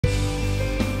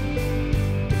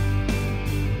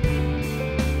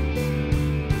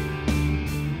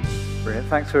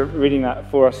Thanks for reading that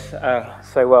for us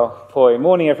so well, Poi.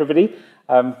 Morning, everybody.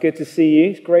 Good to see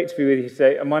you. It's great to be with you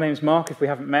today. My name's Mark, if we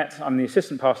haven't met. I'm the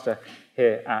assistant pastor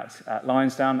here at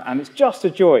Lionsdown, and it's just a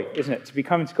joy, isn't it, to be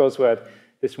coming to God's Word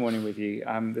this morning with you.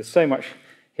 There's so much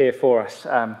here for us.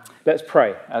 Let's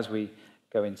pray as we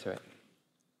go into it.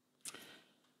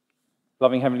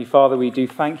 Loving Heavenly Father, we do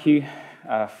thank you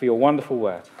for your wonderful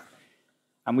Word.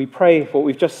 And we pray for what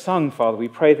we've just sung, Father. We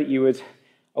pray that you would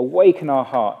awaken our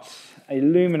hearts,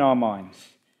 illumine our minds,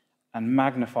 and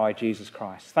magnify Jesus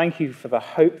Christ. Thank you for the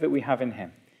hope that we have in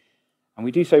him. And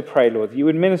we do so pray, Lord, that you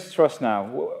would minister to us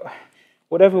now.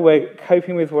 Whatever we're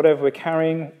coping with, whatever we're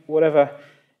carrying, whatever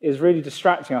is really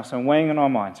distracting us and weighing on our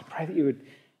minds, I pray that you would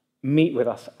meet with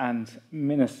us and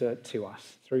minister to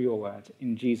us through your word.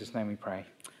 In Jesus' name we pray.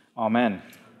 Amen.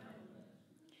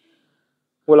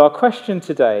 Well, our question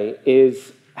today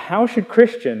is, how should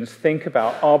Christians think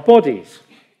about our bodies?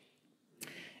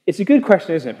 It's a good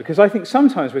question, isn't it? Because I think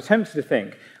sometimes we're tempted to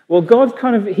think, well, God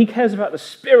he cares about the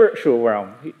spiritual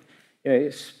realm,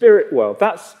 spirit world.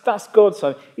 That's God's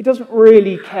side. He doesn't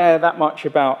really care that much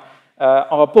about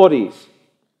our bodies.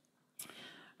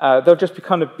 They'll just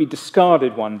be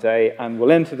discarded one day and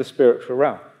we'll enter the spiritual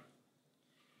realm.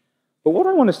 But what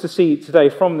I want us to see today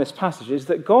from this passage is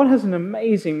that God has an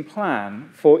amazing plan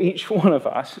for each one of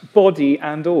us, body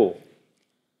and all.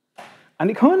 And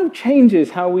it kind of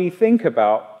changes how we think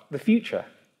about the future.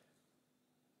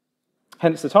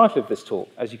 Hence the title of this talk.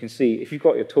 As you can see, if you've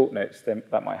got your talk notes, then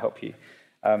that might help you.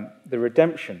 The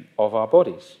redemption of our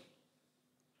bodies.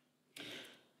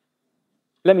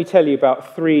 Let me tell you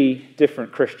about 3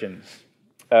 different Christians.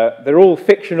 They're all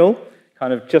fictional,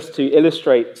 kind of just to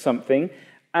illustrate something.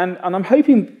 And I'm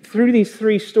hoping through these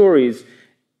 3 stories,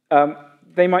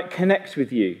 they might connect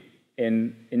with you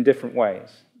in different ways.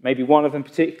 Maybe one of them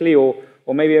particularly,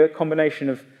 or maybe a combination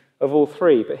of all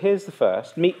 3. But here's the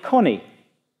first. Meet Connie.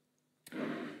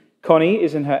 Connie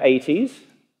is in her 80s,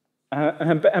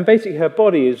 and basically her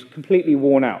body is completely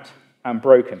worn out and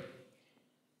broken.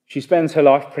 She spends her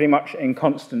life pretty much in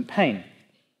constant pain.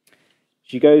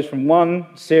 She goes from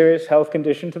one serious health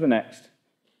condition to the next,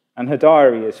 and her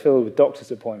diary is filled with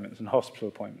doctor's appointments and hospital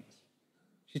appointments.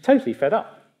 She's totally fed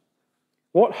up.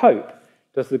 What hope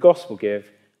does the gospel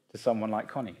give to someone like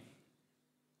Connie?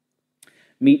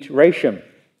 Meet Racham.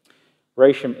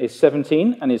 Racham is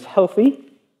 17 and is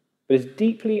healthy, but is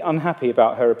deeply unhappy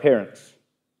about her appearance.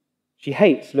 She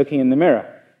hates looking in the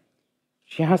mirror.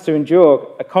 She has to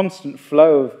endure a constant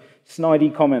flow of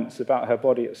snidey comments about her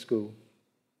body at school.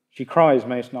 She cries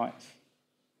most nights.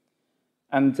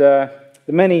 And the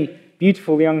many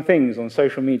beautiful young things on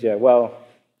social media, well,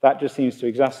 that just seems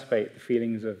to exacerbate the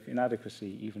feelings of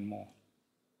inadequacy even more.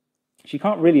 She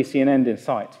can't really see an end in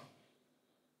sight.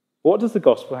 What does the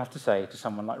gospel have to say to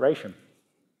someone like Racham?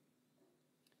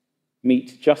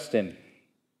 Meet Justin.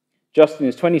 Justin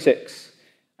is 26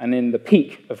 and in the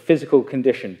peak of physical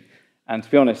condition, and to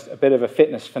be honest, a bit of a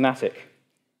fitness fanatic.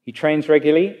 He trains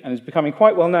regularly and is becoming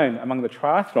quite well known among the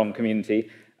triathlon community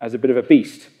as a bit of a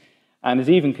beast, and is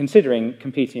even considering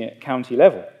competing at county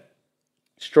level.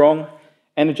 Strong,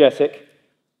 energetic,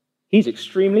 he's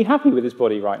extremely happy with his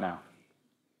body right now.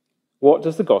 What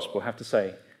does the gospel have to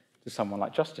say to someone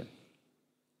like Justin?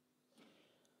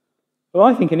 Well,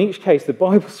 I think in each case the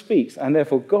Bible speaks, and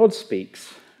therefore God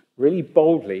speaks really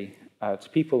boldly to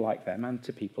people like them and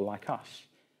to people like us.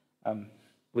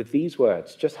 With these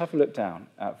words, just have a look down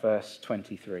at verse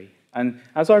 23. And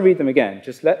as I read them again,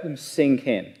 just let them sink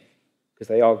in, because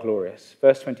they are glorious.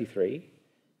 Verse 23,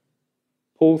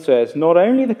 Paul says, "Not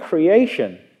only the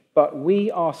creation, but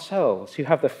we ourselves, who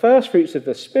have the first fruits of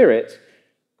the Spirit,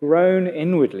 groan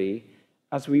inwardly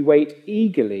as we wait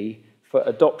eagerly for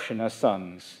adoption as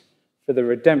sons, for the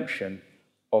redemption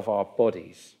of our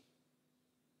bodies."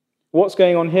 What's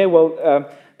going on here? Well,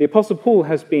 the Apostle Paul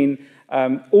has been,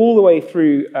 all the way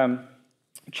through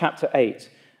chapter 8,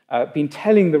 been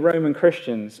telling the Roman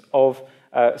Christians of,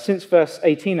 since verse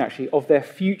 18 actually, of their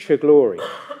future glory.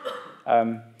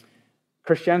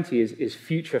 Christianity is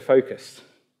future-focused.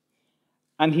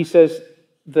 And he says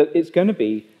that it's going to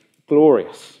be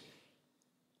glorious.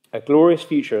 A glorious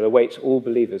future that awaits all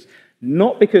believers.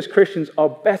 Not because Christians are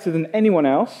better than anyone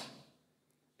else,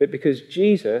 but because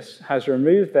Jesus has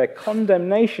removed their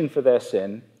condemnation for their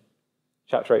sin,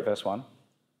 chapter 8, verse 1,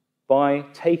 by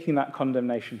taking that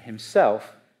condemnation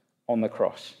himself on the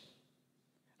cross.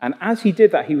 And as he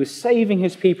did that, he was saving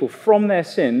his people from their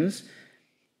sins.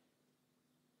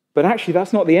 But actually,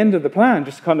 that's not the end of the plan,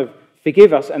 just kind of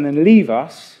forgive us and then leave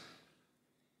us.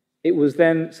 It was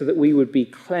then so that we would be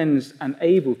cleansed and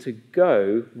able to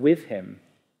go with him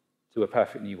to a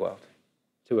perfect new world,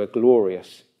 to a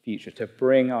glorious future to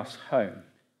bring us home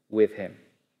with him.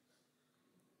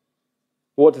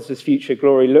 What does this future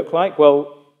glory look like?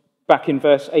 Well, back in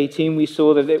verse 18, we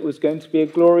saw that it was going to be a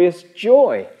glorious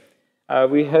joy.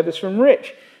 We heard this from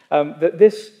Rich, that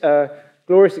this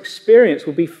glorious experience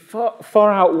will be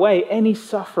far outweigh any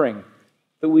suffering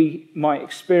that we might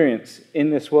experience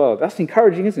in this world. That's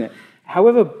encouraging, isn't it?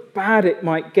 However bad it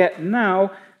might get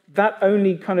now, that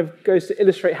only kind of goes to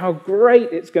illustrate how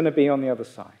great it's going to be on the other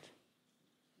side.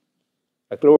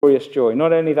 A glorious joy.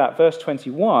 Not only that, verse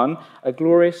 21, a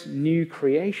glorious new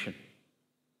creation.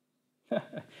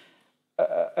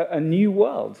 a new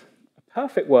world, a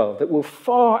perfect world that will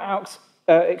far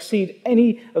exceed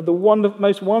any of the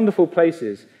most wonderful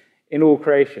places in all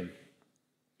creation.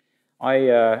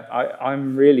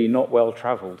 I'm really not well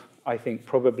travelled. I think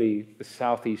probably the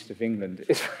southeast of England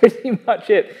is pretty much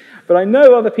it. But I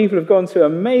know other people have gone to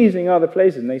amazing other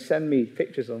places, and they send me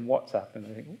pictures on WhatsApp, and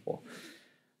I think, oh.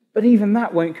 But even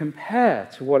that won't compare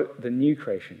to what the new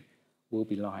creation will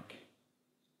be like.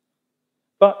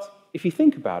 But if you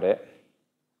think about it,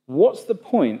 what's the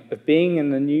point of being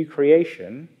in the new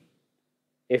creation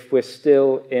if we're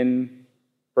still in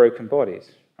broken bodies,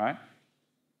 right?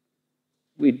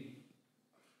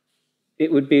 It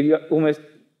would be almost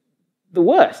the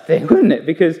worst thing, wouldn't it?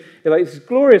 Because you're like, this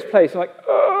glorious place, you're like,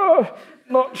 oh,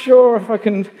 not sure if I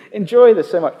can enjoy this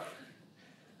so much.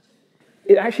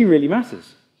 It actually really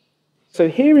matters. So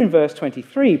here in verse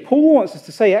 23, Paul wants us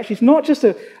to say, actually, it's not just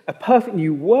a perfect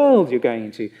new world you're going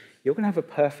into. You're going to have a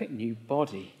perfect new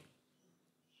body.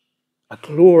 A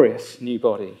glorious new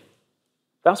body.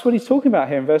 That's what he's talking about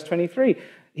here in verse 23.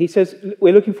 He says,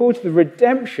 we're looking forward to the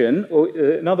redemption, or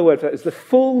another word for that is the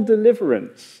full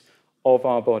deliverance of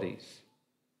our bodies.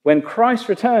 When Christ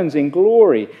returns in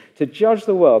glory to judge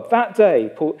the world, that day,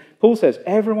 Paul says,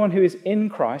 everyone who is in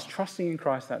Christ, trusting in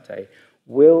Christ that day,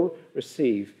 will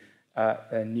receive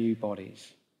their new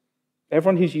bodies.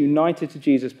 Everyone who's united to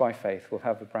Jesus by faith will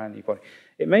have a brand new body.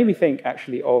 It made me think,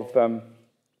 actually, of,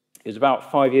 it was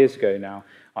about 5 years ago now,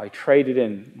 I traded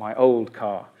in my old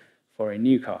car for a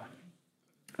new car.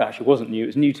 It actually wasn't new, it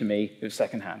was new to me, it was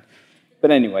secondhand.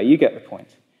 But anyway, you get the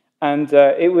point. And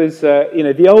it was,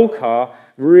 the old car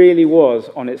really was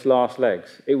on its last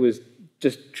legs. It was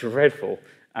just dreadful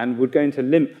and would go into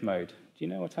limp mode. Do you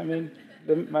know what I mean?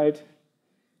 Limp mode?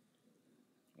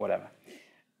 Whatever.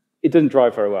 It doesn't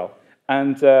drive very well.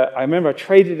 And I remember I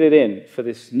traded it in for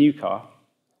this new car,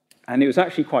 and it was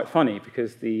actually quite funny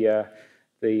because the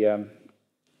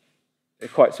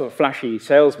quite sort of flashy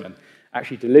salesman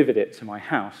actually delivered it to my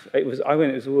house. It was all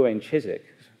the way in Chiswick,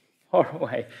 far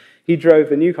away. He drove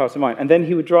the new car to mine, and then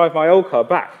he would drive my old car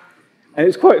back. And it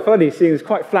was quite funny seeing this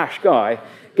quite flash guy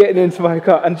getting into my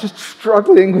car and just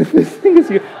struggling with this thing as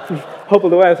he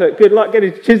hobbled away. I said, good luck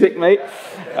getting to Chiswick, mate.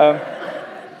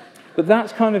 But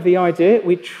that's kind of the idea.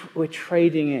 We're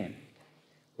trading in.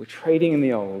 We're trading in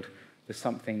the old for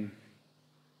something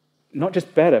not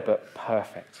just better, but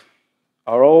perfect.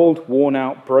 Our old,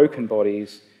 worn-out, broken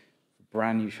bodies, a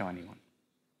brand new, shiny one.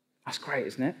 That's great,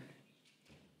 isn't it?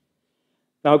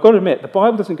 Now, I've got to admit, the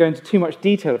Bible doesn't go into too much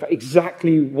detail about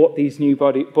exactly what these new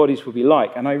bodies will be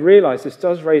like. And I realize this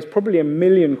does raise probably a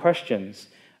million questions,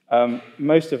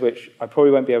 most of which I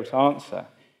probably won't be able to answer.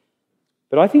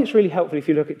 But I think it's really helpful if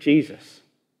you look at Jesus.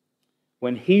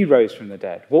 When he rose from the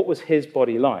dead, what was his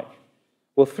body like?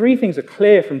 Well, three things are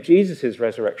clear from Jesus'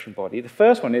 resurrection body. The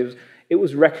first one is it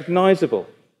was recognizable.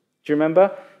 Do you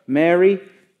remember? Mary,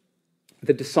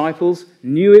 the disciples,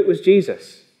 knew it was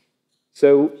Jesus.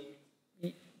 So,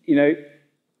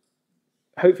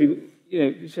 hopefully,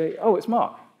 you say, oh, it's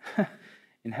Mark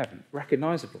in heaven.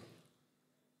 Recognizable.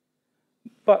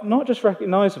 But not just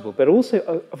recognizable, but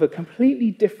also of a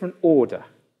completely different order.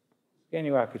 The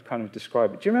only way I could kind of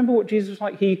describe it. Do you remember what Jesus was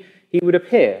like? He would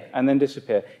appear and then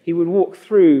disappear. He would walk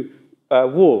through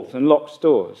walls and locked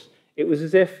doors. It was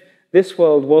as if this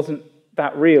world wasn't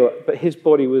that real, but his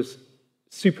body was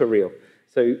super real.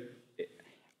 So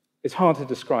it's hard to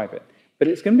describe it. But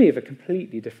it's going to be of a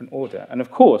completely different order. And of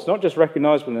course, not just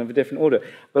recognizable and of a different order,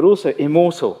 but also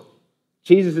immortal.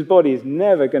 Jesus' body is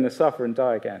never going to suffer and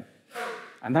die again.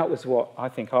 And that was what I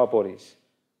think our bodies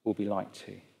will be like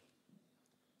too.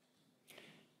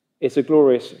 It's a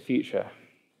glorious future.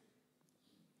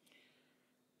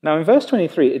 Now, in verse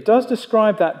 23, it does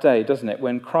describe that day, doesn't it,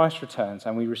 when Christ returns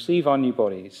and we receive our new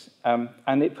bodies.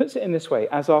 And it puts it in this way,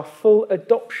 as our full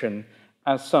adoption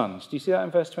as sons. Do you see that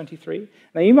in verse 23?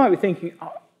 Now, you might be thinking,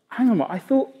 oh, hang on, I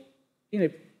thought,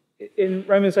 in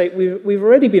Romans 8, we've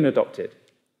already been adopted.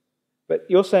 But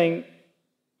you're saying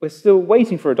we're still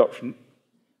waiting for adoption.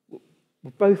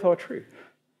 Both are true.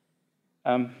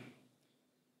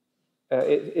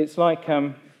 it's like,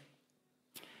 to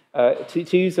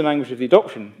use the language of the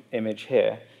adoption image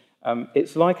here,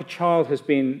 it's like a child has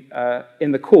been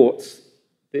in the courts,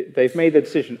 they've made the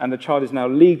decision, and the child is now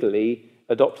legally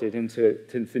adopted into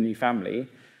the new family,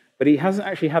 but he hasn't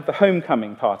actually had the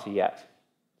homecoming party yet.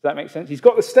 Does that make sense? He's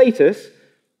got the status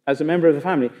as a member of the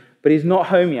family, but he's not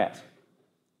home yet.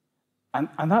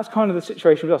 And that's kind of the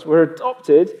situation with us. We're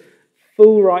adopted,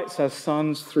 full rights as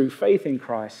sons through faith in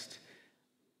Christ,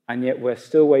 and yet we're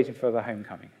still waiting for the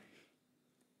homecoming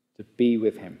to be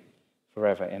with him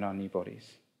forever in our new bodies.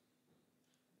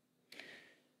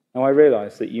 Now, I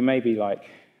realize that you may be like,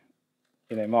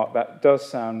 Mark, that does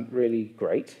sound really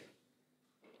great,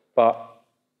 but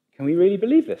can we really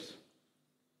believe this?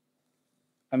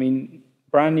 I mean,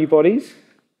 brand new bodies,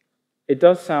 it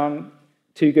does sound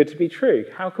too good to be true.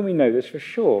 How can we know this for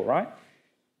sure, right?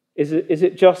 Is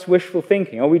it just wishful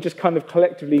thinking? Are we just kind of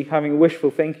collectively having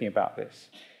wishful thinking about this?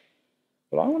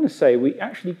 Well, I want to say we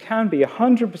actually can be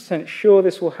 100% sure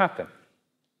this will happen.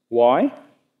 Why?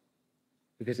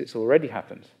 Because it's already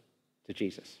happened to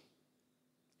Jesus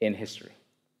in history.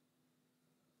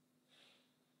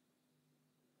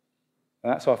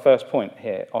 And that's our first point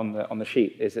here on the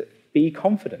sheet, is that be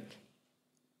confident.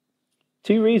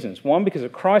 2 reasons. One, because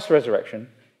of Christ's resurrection,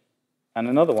 and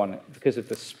another one, because of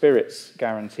the Spirit's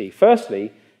guarantee.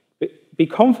 Firstly, be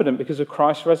confident because of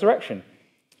Christ's resurrection.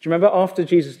 Do you remember after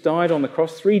Jesus died on the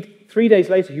cross, three days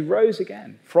later, he rose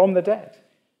again from the dead.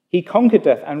 He conquered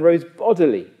death and rose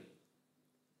bodily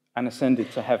and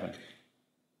ascended to heaven.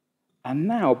 And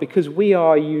now, because we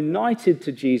are united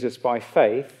to Jesus by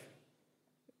faith,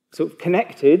 sort of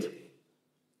connected,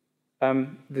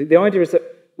 the idea is that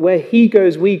where he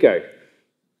goes, we go.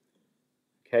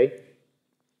 Okay?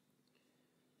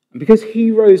 And because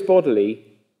he rose bodily,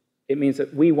 it means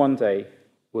that we one day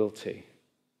will too.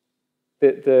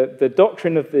 The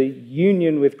doctrine of the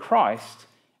union with Christ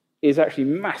is actually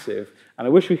massive, and I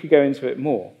wish we could go into it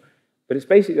more. But it's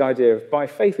basically the idea of by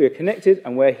faith we are connected,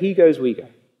 and where he goes, we go.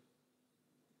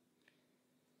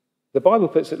 The Bible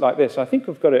puts it like this. I think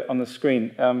we've got it on the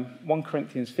screen. 1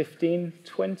 Corinthians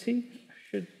 15:20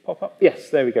 should pop up. Yes,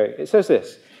 there we go. It says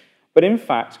this. But in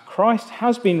fact, Christ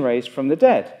has been raised from the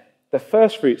dead, the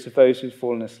firstfruits of those who've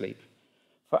fallen asleep.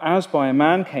 For as by a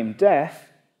man came death,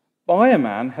 by a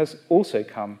man has also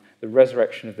come the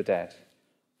resurrection of the dead.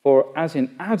 For as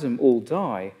in Adam all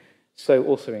die, so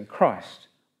also in Christ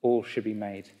all should be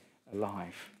made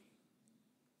alive.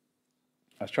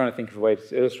 I was trying to think of a way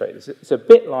to illustrate this. It's a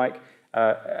bit like,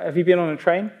 have you been on a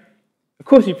train? Of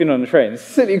course you've been on a train. It's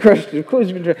a silly question. Of course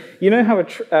you've been on a train. You know how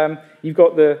you've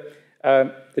got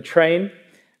the train,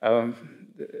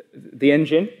 the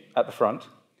engine at the front,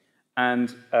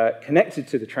 and connected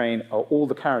to the train are all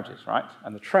the carriages, right?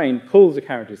 And the train pulls the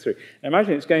carriages through. Now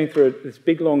imagine it's going through this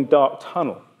big, long, dark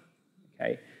tunnel,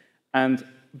 okay? And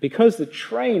because the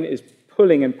train is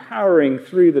pulling and powering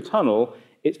through the tunnel,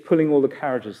 it's pulling all the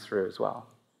carriages through as well.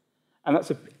 And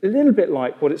that's a little bit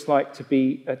like what it's like to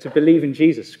believe in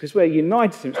Jesus, because we're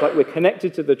united to him. It's like we're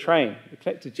connected to the train, we're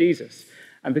connected to Jesus.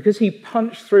 And because he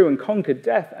punched through and conquered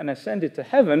death and ascended to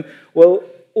heaven, well,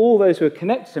 all those who are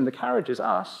connected to him, the carriages,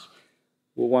 us,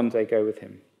 will one day go with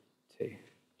him too. Do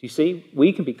you see?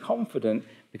 We can be confident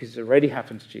because it's already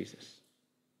happened to Jesus.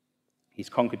 He's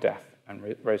conquered death and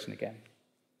risen again.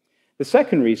 The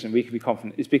second reason we can be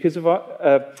confident is because of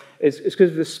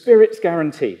the Spirit's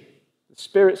guarantee. The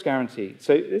Spirit's guarantee.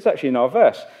 So it's actually in our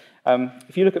verse.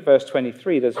 If you look at verse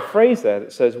 23, there's a phrase there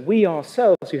that says, "We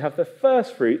ourselves who have the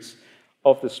first fruits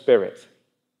of the Spirit."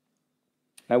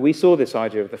 Now, we saw this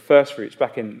idea of the first fruits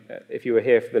back in, if you were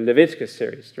here for the Leviticus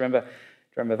series. Do you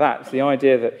remember that? It's the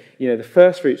idea that, the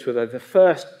first fruits were the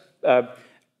first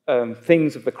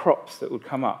things of the crops that would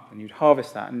come up, and you'd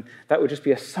harvest that, and that would just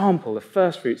be a sample, the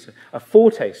first fruits, a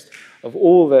foretaste of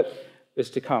all that is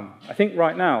to come. I think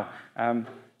right now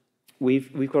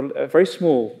we've got a very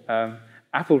small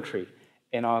apple tree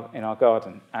in our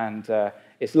garden, and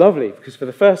it's lovely because for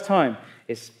the first time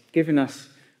it's given us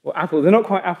apples. They're not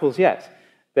quite apples yet;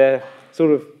 they're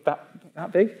sort of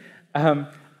that big, and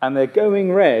they're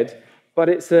going red. But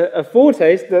it's a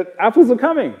foretaste that apples are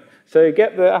coming. So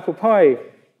get the apple pie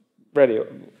ready, or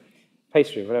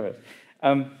pastry, whatever it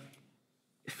is.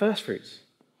 It's first fruits.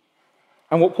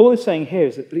 And what Paul is saying here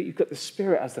is that you've got the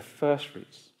Spirit as the first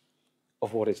fruits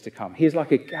of what is to come. He is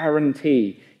like a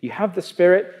guarantee. You have the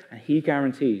Spirit, and he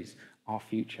guarantees our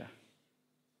future.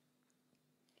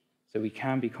 So we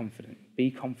can be confident.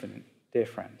 Be confident, dear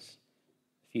friends.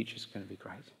 The future's going to be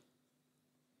great.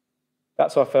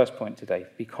 That's our first point today.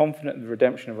 Be confident in the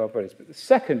redemption of our bodies. But the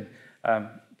second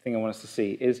thing I want us to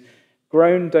see is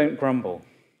groan, don't grumble.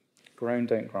 Groan,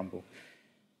 don't grumble.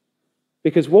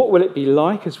 Because what will it be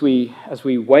like as we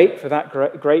wait for that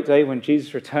great day when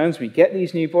Jesus returns, we get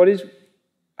these new bodies?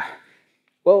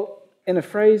 Well, in a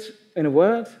phrase, in a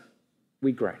word,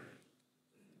 we groan.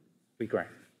 We groan.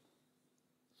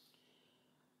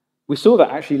 We saw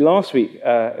that actually last week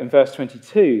in verse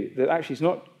 22, that actually it's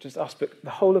not just us, but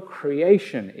the whole of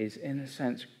creation is, in a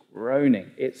sense, groaning.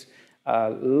 It's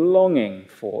longing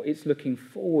for, it's looking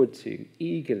forward to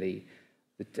eagerly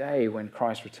the day when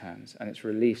Christ returns and it's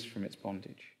released from its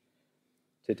bondage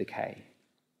to decay.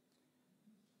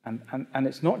 And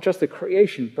it's not just the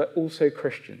creation, but also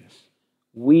Christians.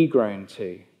 We groan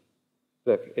too.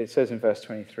 Look, it says in verse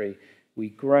 23, we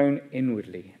groan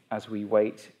inwardly as we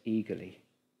wait eagerly.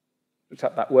 Looked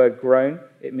up that word groan,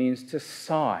 it means to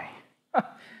sigh,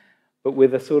 but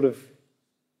with a sort of,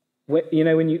 you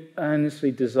know, when you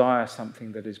earnestly desire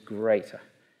something that is greater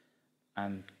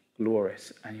and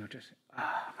glorious, and you're just,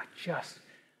 I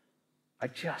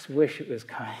just wish it was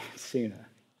coming sooner.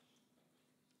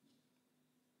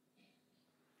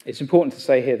 It's important to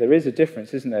say here there is a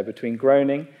difference, isn't there, between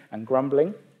groaning and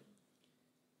grumbling.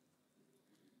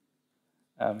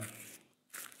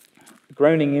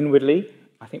 Groaning inwardly,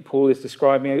 I think Paul is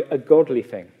describing a godly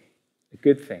thing, a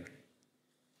good thing.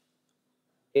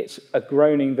 It's a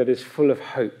groaning that is full of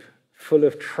hope, full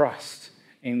of trust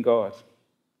in God.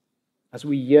 As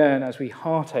we yearn, as we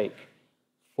heartache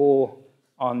for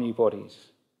our new bodies.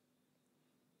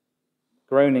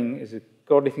 Groaning is a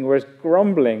godly thing, whereas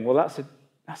grumbling, well,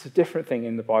 that's a different thing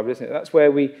in the Bible, isn't it? That's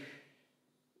where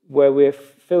we're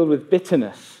filled with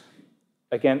bitterness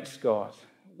against God.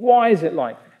 Why is it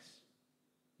like this?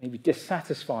 Maybe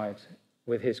dissatisfied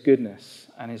with his goodness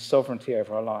and his sovereignty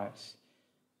over our lives.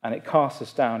 And it casts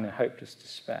us down in hopeless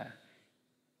despair.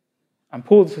 And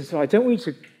Paul says, I don't want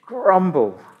you to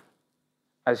grumble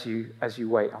as you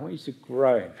wait. I want you to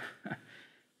groan.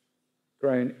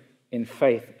 Groan in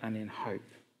faith and in hope.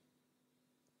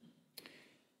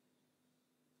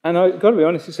 And I've got to be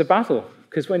honest, it's a battle.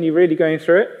 Because when you're really going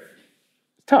through it,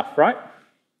 it's tough, right?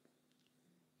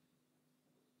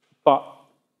 But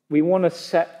we want to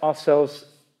set ourselves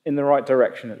in the right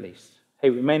direction at least. Hey,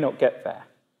 we may not get there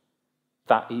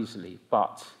that easily,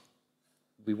 but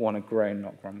we want to groan,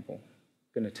 not grumble.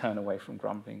 I'm going to turn away from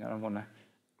grumbling, and I want to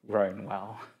groan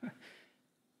well.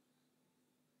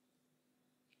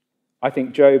 I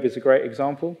think Job is a great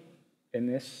example in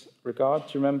this regard.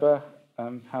 Do you remember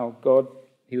how God,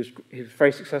 he was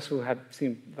very successful, had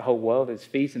seen the whole world at his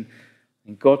feet, and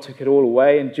God took it all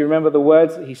away. And do you remember the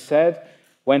words that he said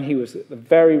when he was at the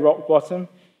very rock bottom?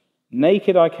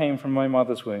 Naked I came from my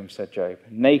mother's womb, said Job.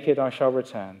 Naked I shall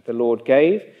return. The Lord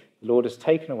gave, the Lord has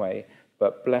taken away,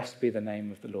 but blessed be the name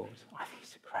of the Lord. I think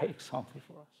it's a great example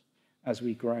for us as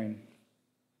we groan.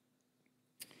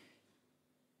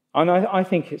 And I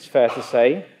think it's fair to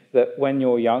say that when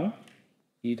you're young,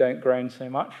 you don't groan so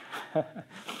much.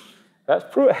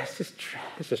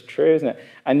 It's just true, isn't it?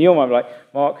 And your mum be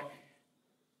like, Mark,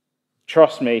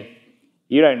 trust me,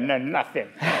 you don't know nothing.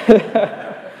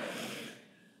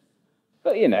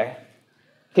 But, you know,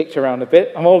 kicked around a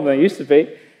bit. I'm older than I used to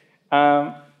be.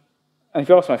 And if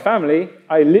you ask my family,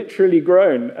 I literally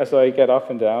groan as I get up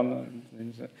and down.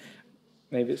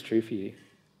 Maybe it's true for you.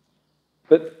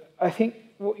 But I think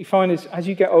what you find is as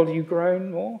you get older, you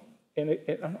groan more.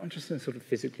 Not just in a sort of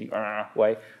physically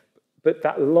way, but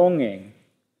that longing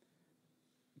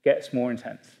gets more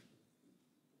intense.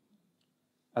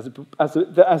 As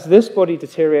this body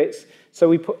deteriorates, so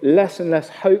we put less and less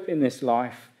hope in this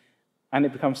life, and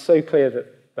it becomes so clear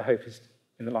that the hope is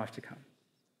in the life to come.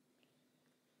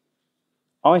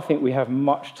 I think we have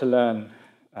much to learn,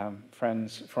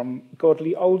 friends, from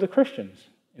godly older Christians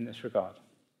in this regard.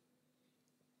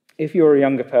 If you're a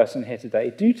younger person here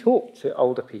today, do talk to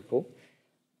older people,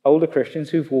 older Christians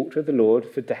who've walked with the Lord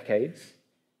for decades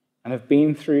and have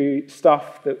been through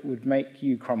stuff that would make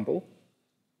you crumble.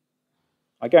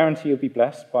 I guarantee you'll be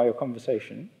blessed by your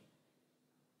conversation.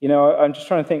 You know, I'm just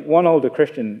trying to think. One older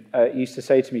Christian used to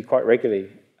say to me quite regularly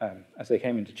as they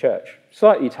came into church,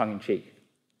 slightly tongue-in-cheek,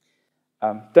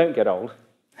 don't get old.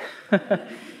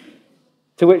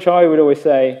 To which I would always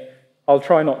say, I'll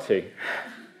try not to.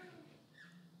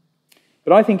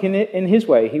 But I think in his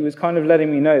way, he was kind of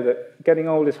letting me know that getting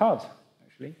old is hard,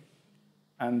 actually,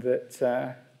 and that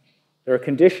there are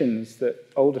conditions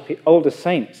that older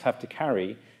saints have to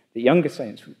carry that younger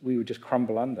saints we would just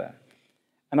crumble under.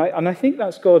 And I think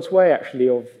that's God's way, actually,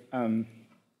 of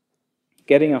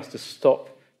getting us to stop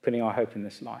putting our hope in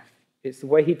this life. It's the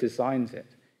way he designs it.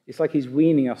 It's like he's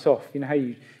weaning us off. You know how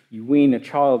you wean a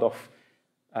child off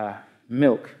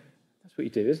milk? That's what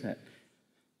you do, isn't it?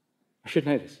 I should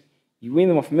know this. You wean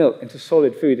them off milk into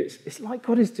solid food. It's like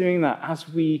God is doing that as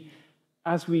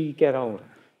we get older,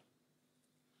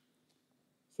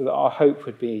 so that our hope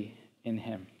would be in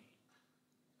him.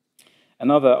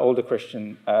 Another older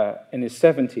Christian in his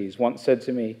 70s once said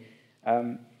to me,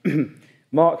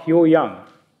 Mark, you're young.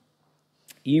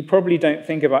 You probably don't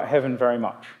think about heaven very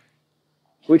much,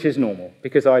 which is normal,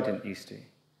 because I didn't used to.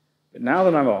 But now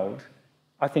that I'm old,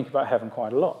 I think about heaven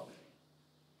quite a lot.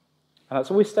 And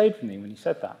that's always stayed with me when he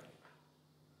said that.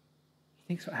 He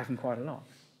thinks about heaven quite a lot.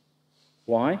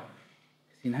 Why?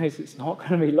 Because he knows it's not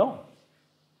going to be long.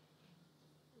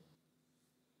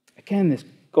 Again, this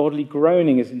godly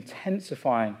groaning is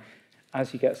intensifying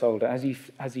as he gets older, as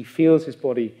he feels his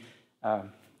body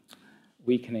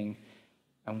weakening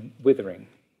and withering.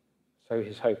 So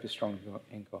his hope is strong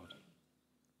in God.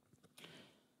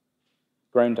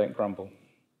 Groan, don't grumble.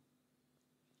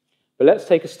 But let's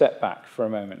take a step back for a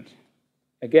moment.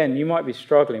 Again, you might be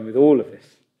struggling with all of this,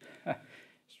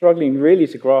 struggling really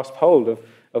to grasp hold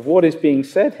of what is being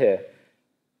said here.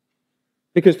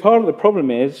 Because part of the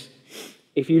problem is,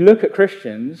 if you look at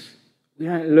Christians, we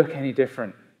don't look any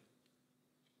different.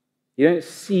 You don't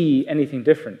see anything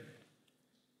different.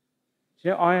 Do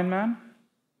you know Iron Man?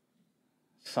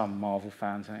 Some Marvel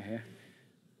fans out here.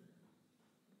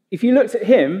 If you looked at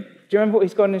him, do you remember what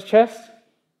he's got in his chest?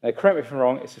 Now, correct me if I'm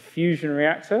wrong, it's a fusion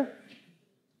reactor.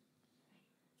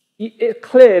 It's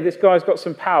clear this guy's got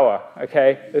some power,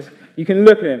 okay? You can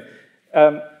look at him,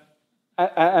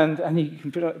 and he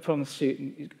can put on the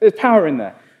suit. There's power in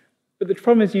there. But the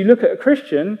problem is you look at a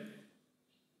Christian,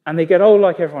 and they get old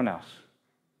like everyone else.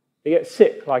 They get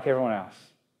sick like everyone else.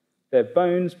 Their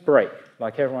bones break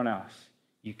like everyone else.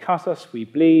 You cut us, we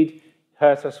bleed.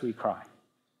 Hurt us, we cry.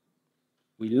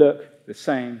 We look the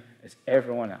same as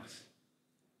everyone else.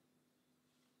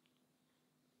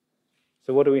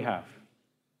 So what do we have?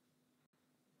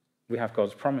 We have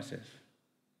God's promises.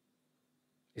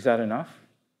 Is that enough?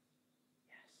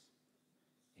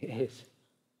 Yes, it is.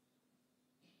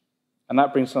 And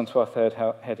that brings us on to our third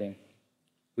heading.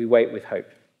 We wait with hope.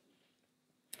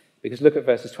 Because look at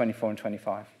verses 24 and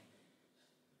 25.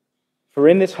 For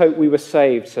in this hope we were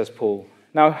saved, says Paul.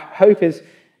 Now, hope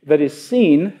that is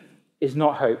seen is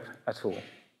not hope at all.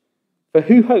 For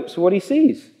who hopes for what he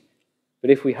sees? But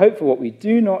if we hope for what we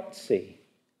do not see,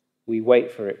 we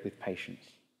wait for it with patience.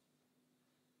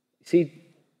 You see,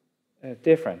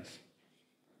 dear friends,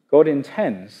 God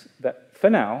intends that for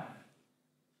now,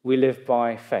 we live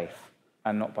by faith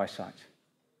and not by sight,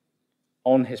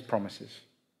 on his promises.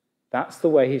 That's the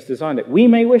way he's designed it. We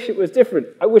may wish it was different.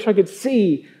 I wish I could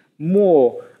see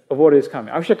more of what is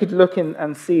coming. I wish I could look in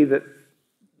and see that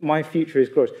my future is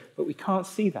glorious. But we can't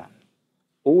see that.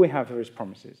 All we have are his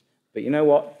promises. But you know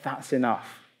what? That's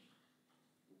enough.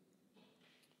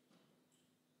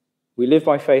 We live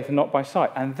by faith and not by sight.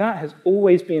 And that has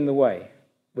always been the way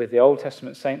with the Old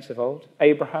Testament saints of old.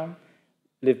 Abraham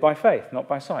lived by faith, not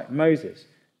by sight. Moses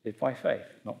lived by faith,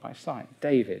 not by sight.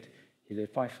 David, he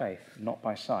lived by faith, not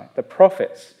by sight. The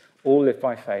prophets all lived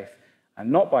by faith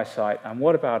and not by sight. And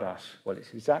what about us? Well,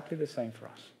 it's exactly the same for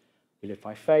us. We live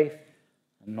by faith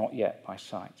and not yet by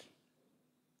sight.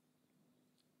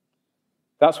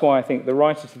 That's why I think the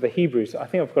writer to the Hebrews, I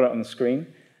think I've got it on the screen,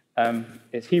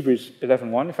 it's Hebrews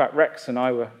 11:1. In fact, Rex and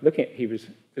I were looking at Hebrews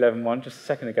 11:1 just a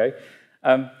second ago.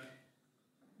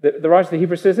 The writer of the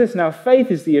Hebrews says this, now faith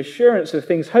is the assurance of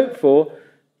things hoped for,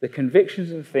 the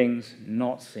convictions of things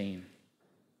not seen.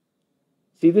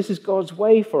 See, this is God's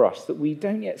way for us, that we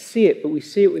don't yet see it, but we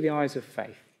see it with the eyes of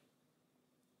faith.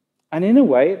 And in a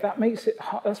way,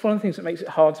 that's one of the things that makes it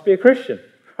hard to be a Christian,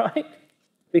 right?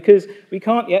 Because we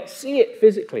can't yet see it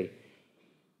physically.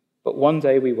 But one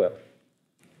day we will.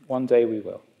 One day we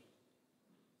will.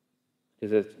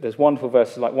 There's wonderful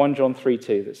verses like 1 John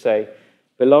 3:2 that say,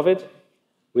 Beloved,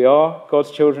 we are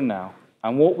God's children now,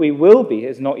 and what we will be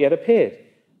has not yet appeared.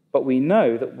 But we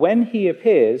know that when he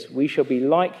appears, we shall be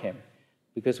like him,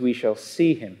 because we shall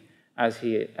see him as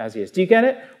he is. Do you get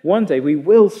it? One day we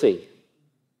will see.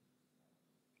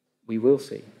 We will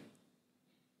see.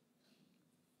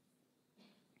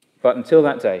 But until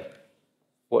that day,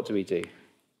 what do we do?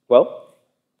 Well,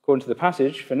 according to the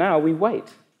passage, for now we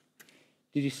wait.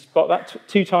 Did you spot that?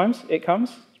 2 times it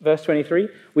comes. Verse 23,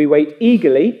 we wait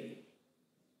eagerly,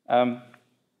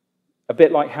 a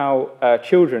bit like how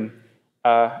children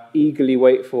eagerly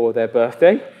wait for their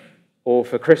birthday or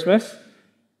for Christmas,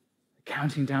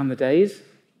 counting down the days.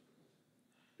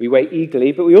 We wait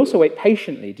eagerly, but we also wait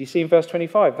patiently. Do you see in verse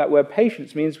 25? That word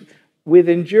patience means with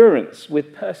endurance,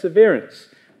 with perseverance,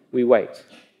 we wait.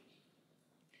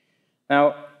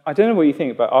 Now, I don't know what you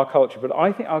think about our culture, but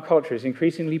I think our culture is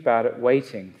increasingly bad at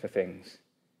waiting for things.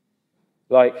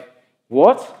 Like,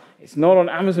 what? It's not on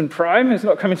Amazon Prime? It's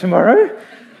not coming tomorrow?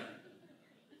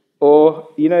 Or,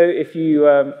 if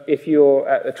you're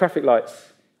at the traffic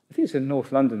lights, I think it's a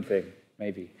North London thing,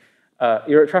 maybe.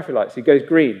 You're at traffic lights, it goes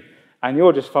green, and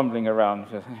you're just fumbling around.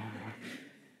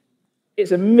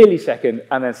 It's a millisecond,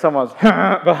 and then someone's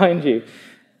behind you.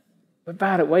 We're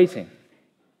bad at waiting.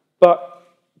 But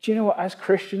do you know what? As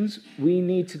Christians, we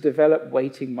need to develop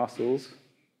waiting muscles,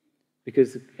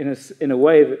 because in a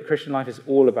way, the Christian life is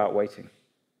all about waiting.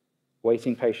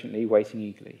 Waiting patiently, waiting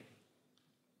eagerly.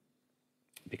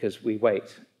 Because we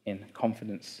wait in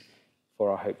confidence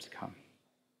for our hope to come.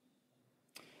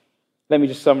 Let me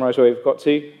just summarize where we've got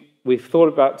to. We've thought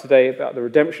about today about the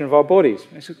redemption of our bodies.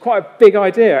 It's quite a big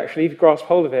idea, actually, if you grasp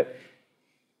hold of it.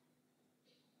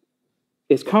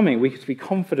 It's coming. We can be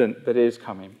confident that it is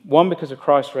coming. One, because of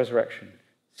Christ's resurrection.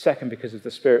 Second, because of the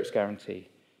Spirit's guarantee.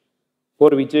 What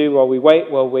do we do while we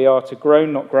wait? Well, we are to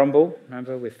groan, not grumble.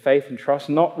 Remember, with faith and trust,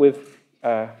 not with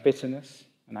bitterness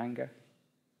and anger.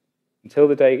 Until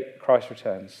the day Christ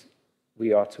returns,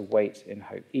 we are to wait in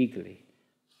hope, eagerly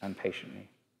and patiently.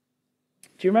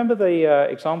 Do you remember the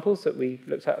examples that we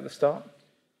looked at the start?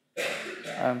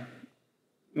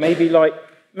 Maybe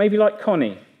like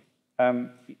Connie,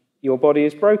 your body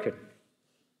is broken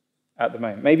at the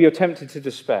moment. Maybe you're tempted to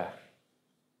despair.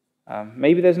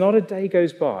 Maybe there's not a day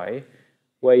goes by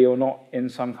where you're not in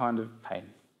some kind of pain.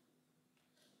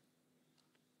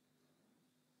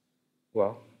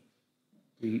 Well,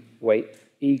 we wait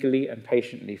eagerly and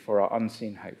patiently for our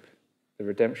unseen hope, the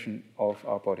redemption of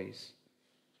our bodies.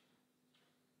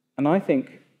 And I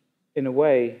think, in a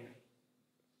way,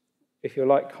 if you're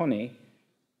like Connie,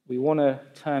 we want to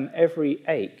turn every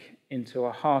ache into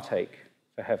a heartache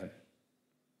for heaven.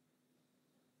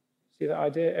 See that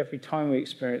idea? Every time we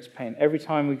experience pain, every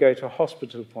time we go to a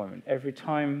hospital appointment, every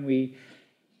time we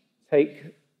take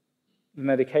the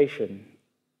medication,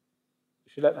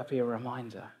 we should let that be a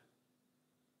reminder,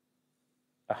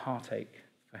 a heartache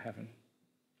for heaven.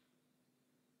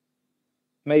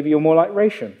 Maybe you're more like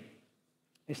Rachel.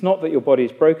 It's not that your body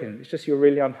is broken, it's just you're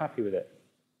really unhappy with it.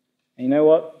 And you know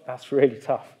what? That's really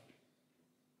tough.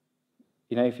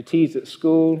 If you're teased at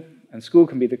school, and school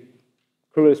can be the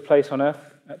cruelest place on earth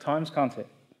at times, can't it?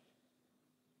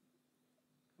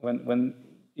 When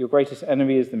your greatest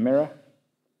enemy is the mirror,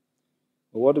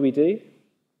 well, what do?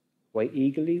 Wait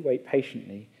eagerly, wait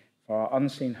patiently for our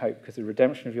unseen hope, because the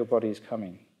redemption of your body is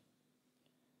coming.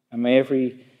 And may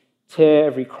every tear,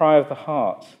 every cry of the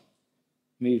heart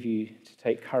move you to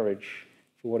take courage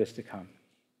for what is to come.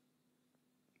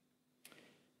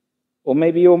 Or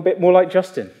maybe you're a bit more like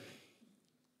Justin,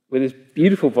 with his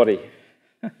beautiful body.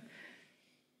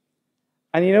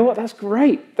 And you know what? That's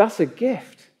great. That's a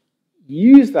gift.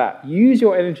 Use that. Use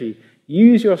your energy.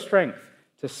 Use your strength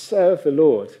to serve the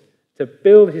Lord, to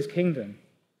build his kingdom,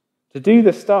 to do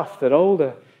the stuff that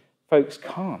older folks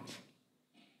can't.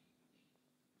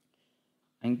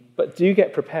 But do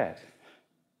get prepared.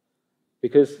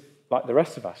 Because, like the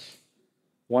rest of us,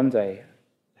 one day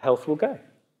health will go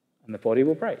and the body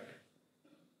will break.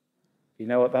 You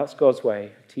know what? That's God's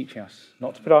way of teaching us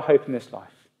not to put our hope in this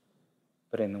life,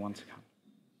 but in the one to come.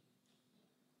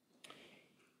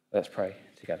 Let's pray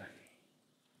together.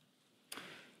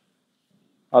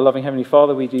 Our loving Heavenly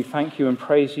Father, we do thank you and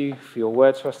praise you for your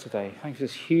word to us today. Thank you for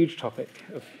this huge topic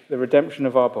of the redemption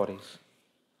of our bodies.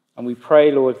 And we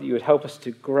pray, Lord, that you would help us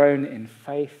to groan in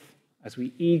faith as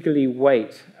we eagerly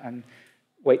wait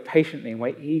patiently and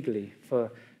wait eagerly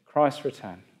for Christ's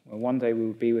return, when one day we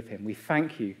will be with him. We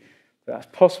thank you that that's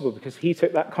possible because he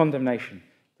took that condemnation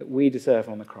that we deserve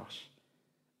on the cross.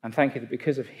 And thank you that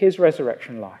because of his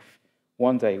resurrection life,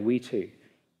 one day we too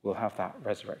will have that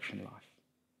resurrection life.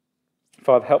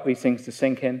 Father, help these things to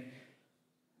sink in.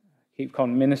 Keep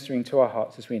on ministering to our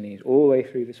hearts as we need all the way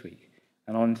through this week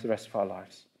and on to the rest of our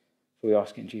lives. For we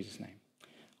ask it in Jesus' name.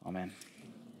 Amen.